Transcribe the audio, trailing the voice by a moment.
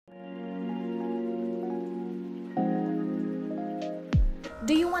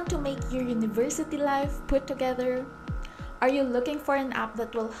Do you want to make your university life put together? Are you looking for an app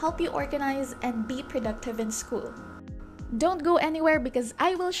that will help you organize and be productive in school? Don't go anywhere because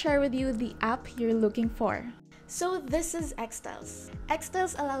I will share with you the app you're looking for. So this is xTiles.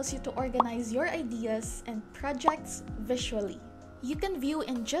 xTiles allows you to organize your ideas and projects visually. You can view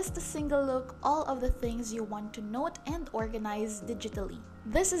in just a single look all of the things you want to note and organize digitally.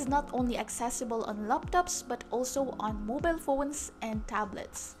 This is not only accessible on laptops but also on mobile phones and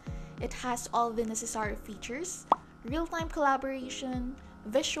tablets. It has all the necessary features: real-time collaboration,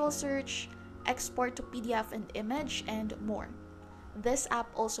 visual search, export to PDF and image, and more. This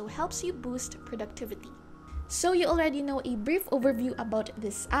app also helps you boost productivity. So you already know a brief overview about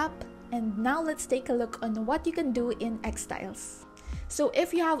this app, and now let's take a look on what you can do in xTiles. So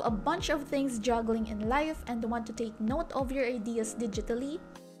if you have a bunch of things juggling in life and want to take note of your ideas digitally,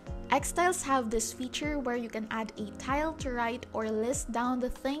 xTiles have this feature where you can add a tile to write or list down the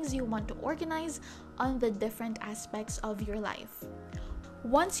things you want to organize on the different aspects of your life.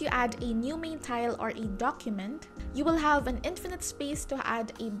 Once you add a new main tile or a document, you will have an infinite space to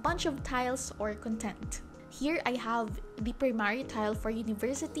add a bunch of tiles or content. Here I have the primary tile for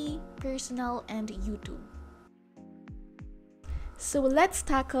university, personal, and YouTube. So let's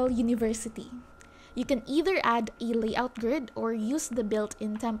tackle university. You can either add a layout grid or use the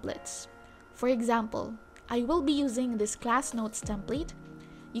built-in templates. For example, I will be using this class notes template.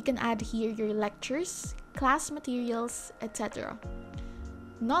 You can add here your lectures, class materials, etc.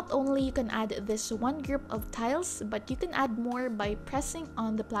 Not only you can add this one group of tiles, but you can add more by pressing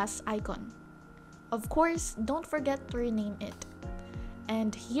on the plus icon. Of course, don't forget to rename it.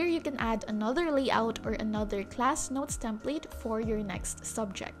 And here you can add another layout or another class notes template for your next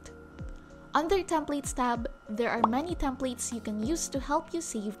subject. Under Templates tab, there are many templates you can use to help you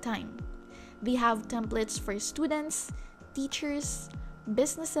save time. They have templates for students, teachers,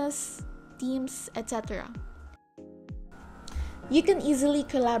 businesses, teams, etc. You can easily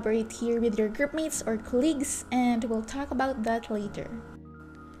collaborate here with your groupmates or colleagues, and we'll talk about that later.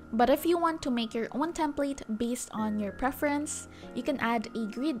 But if you want to make your own template based on your preference, you can add a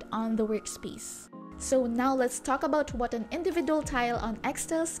grid on the workspace. So now let's talk about what an individual tile on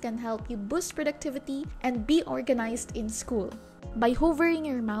xTiles can help you boost productivity and be organized in school. By hovering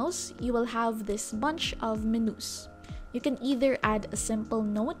your mouse, you will have this bunch of menus. You can either add a simple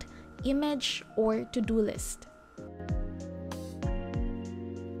note, image, or to-do list.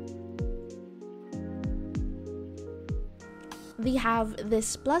 They have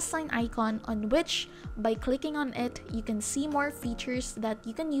this plus sign icon on which, by clicking on it, you can see more features that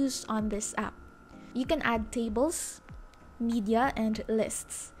you can use on this app. You can add tables, media, and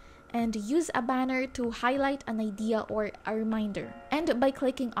lists, and use a banner to highlight an idea or a reminder. And by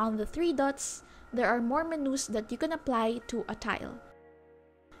clicking on the three dots, there are more menus that you can apply to a tile.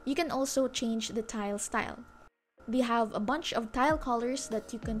 You can also change the tile style. They have a bunch of tile colors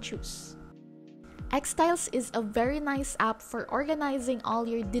that you can choose. xTiles is a very nice app for organizing all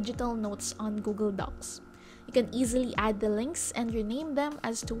your digital notes on Google Docs. You can easily add the links and rename them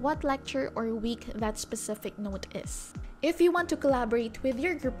as to what lecture or week that specific note is. If you want to collaborate with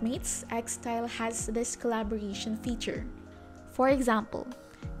your groupmates, xTile has this collaboration feature. For example,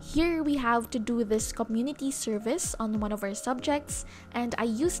 here we have to do this community service on one of our subjects, and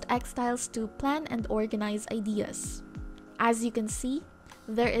I used xTiles to plan and organize ideas. As you can see,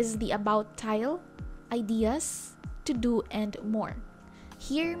 there is the About tile, ideas, to do, and more.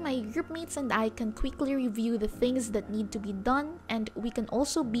 Here, my groupmates and I can quickly review the things that need to be done, and we can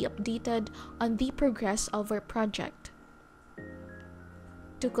also be updated on the progress of our project.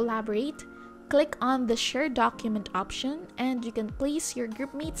 To collaborate, click on the Share Document option, and you can place your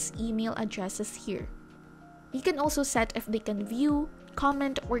groupmates' email addresses here. You can also set if they can view,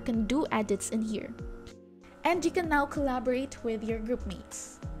 comment, or can do edits in here. And you can now collaborate with your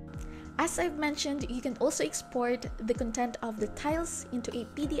groupmates. As I've mentioned, you can also export the content of the tiles into a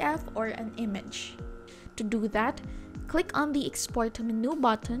PDF or an image. To do that, click on the Export menu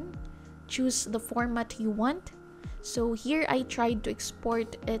button, choose the format you want. So here I tried to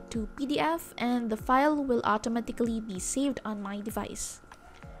export it to PDF, and the file will automatically be saved on my device.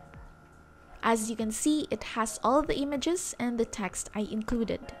 As you can see, it has all the images and the text I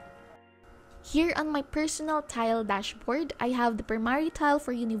included. Here on my personal tile dashboard, I have the primary tile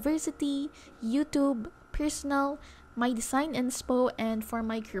for university, YouTube, personal, my design inspo, and for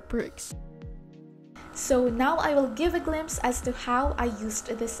my group works. So now I will give a glimpse as to how I used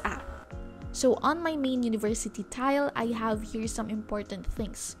this app. So on my main university tile, I have here some important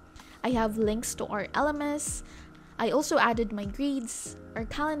things. I have links to our LMS. I also added my grades, our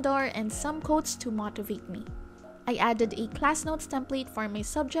calendar, and some quotes to motivate me. I added a class notes template for my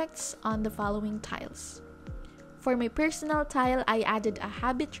subjects on the following tiles. For my personal tile, I added a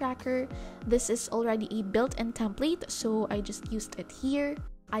habit tracker. This is already a built-in template, so I just used it here.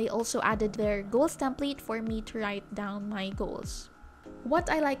 I also added their goals template for me to write down my goals. What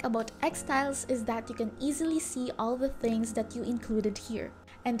I like about xTiles is that you can easily see all the things that you included here,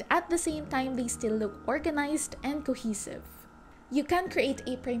 and at the same time they still look organized and cohesive. You can create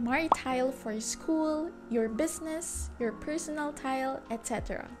a primary tile for school, your business, your personal tile,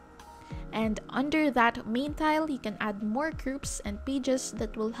 etc. And under that main tile, you can add more groups and pages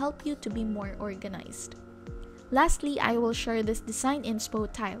that will help you to be more organized. Lastly, I will share this design inspo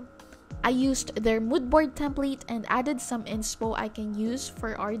tile. I used their mood board template and added some inspo I can use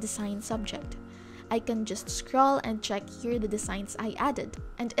for our design subject. I can just scroll and check here the designs I added,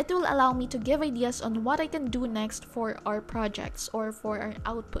 and it will allow me to give ideas on what I can do next for our projects or for our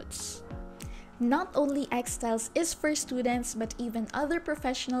outputs. Not only xTiles is for students, but even other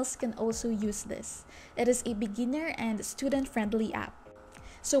professionals can also use this. It is a beginner and student-friendly app.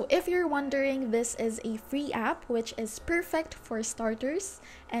 So if you're wondering, this is a free app which is perfect for starters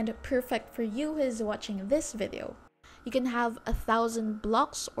and perfect for you who is watching this video. You can have 1,000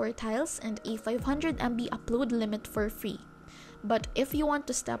 blocks or tiles and a 500 MB upload limit for free. But if you want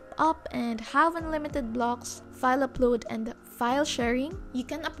to step up and have unlimited blocks, file upload, and file sharing, you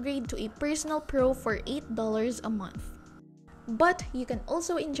can upgrade to a Personal Pro for $8 a month. But you can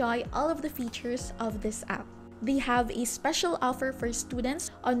also enjoy all of the features of this app. They have a special offer for students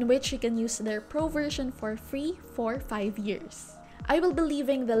on which you can use their Pro version for free for 5 years. I will be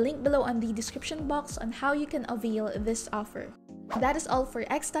leaving the link below on the description box on how you can avail this offer. That is all for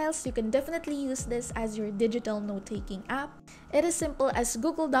xTiles. You can definitely use this as your digital note-taking app. It is simple as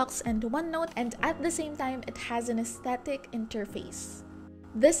Google Docs and OneNote, and at the same time, it has an aesthetic interface.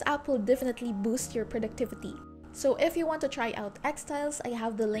 This app will definitely boost your productivity. So if you want to try out xTiles, I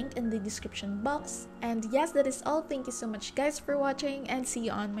have the link in the description box. And yes, that is all. Thank you so much guys for watching, and see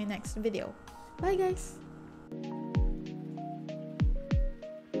you on my next video. Bye guys!